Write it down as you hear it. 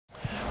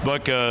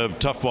Buck,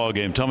 tough ball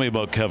game. Tell me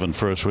about Kevin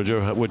first.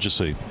 What'd you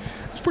see?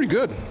 It's pretty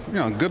good.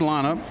 Good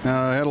lineup.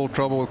 Had a little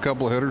trouble with a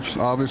couple of hitters,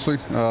 obviously.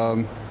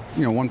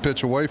 One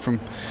pitch away from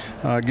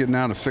getting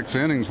out of 6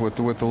 innings with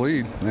the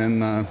lead,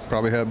 and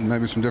probably had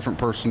maybe some different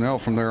personnel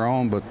from there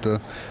on, but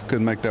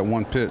couldn't make that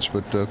one pitch.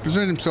 But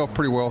presented himself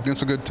pretty well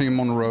against a good team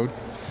on the road,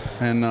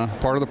 and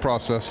part of the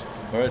process.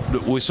 All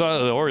right. We saw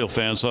the Oriole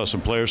fans saw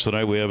some players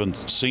tonight we haven't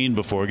seen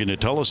before. Can you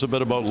tell us a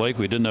bit about Lake?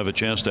 We didn't have a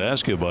chance to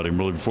ask you about him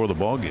really before the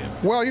ball game.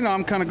 Well,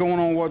 I'm kind of going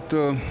on what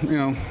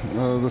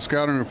the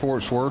scouting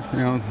reports were.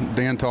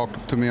 Dan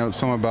talked to me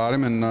some about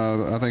him, and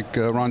I think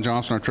Ron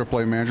Johnson, our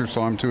AAA manager,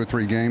 saw him 2 or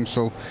 3 games.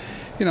 So,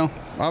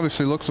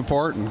 obviously looks the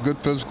part, and good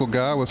physical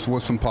guy with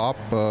some pop.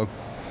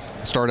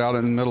 Started out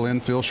in the middle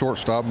infield,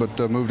 shortstop, but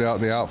moved out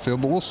the outfield.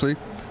 But we'll see.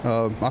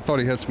 I thought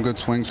he had some good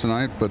swings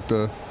tonight,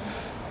 but.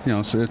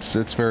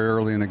 It's very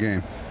early in the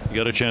game. You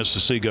got a chance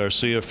to see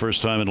Garcia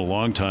first time in a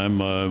long time.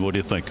 What do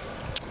you think?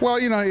 Well,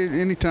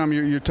 anytime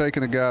you're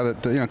taking a guy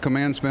that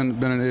command's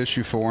been an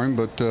issue for him,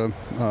 but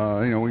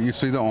you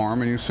see the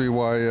arm and you see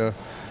why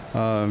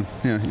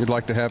you'd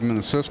like to have him in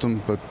the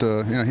system. But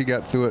he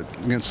got through it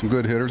against some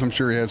good hitters. I'm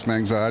sure he has some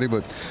anxiety,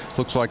 but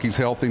looks like he's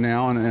healthy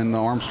now and the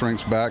arm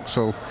strength's back.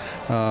 So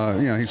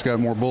he's got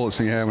more bullets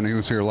than he had when he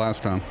was here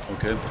last time.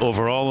 Okay.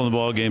 Overall in the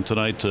ball game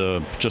tonight,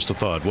 just a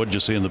thought. What did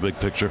you see in the big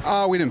picture?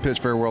 We didn't pitch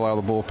very well out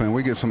of the bullpen.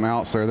 We get some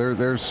outs there.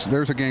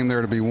 There's a game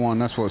there to be won.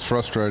 That's what's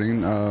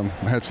frustrating.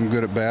 Had some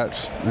good at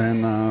bats,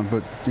 and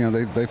but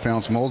they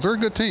found some holes. They're a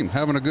good team,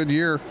 having a good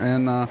year,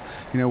 and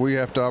we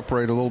have to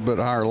operate a little bit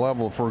higher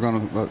level if we're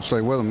going to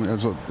stay with them.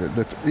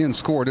 The end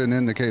score didn't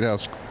indicate how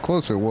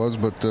close it was,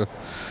 but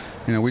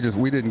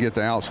we didn't get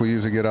the outs we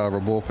usually get out of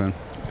our bullpen.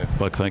 Okay.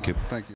 Buck, thank you. Thank you.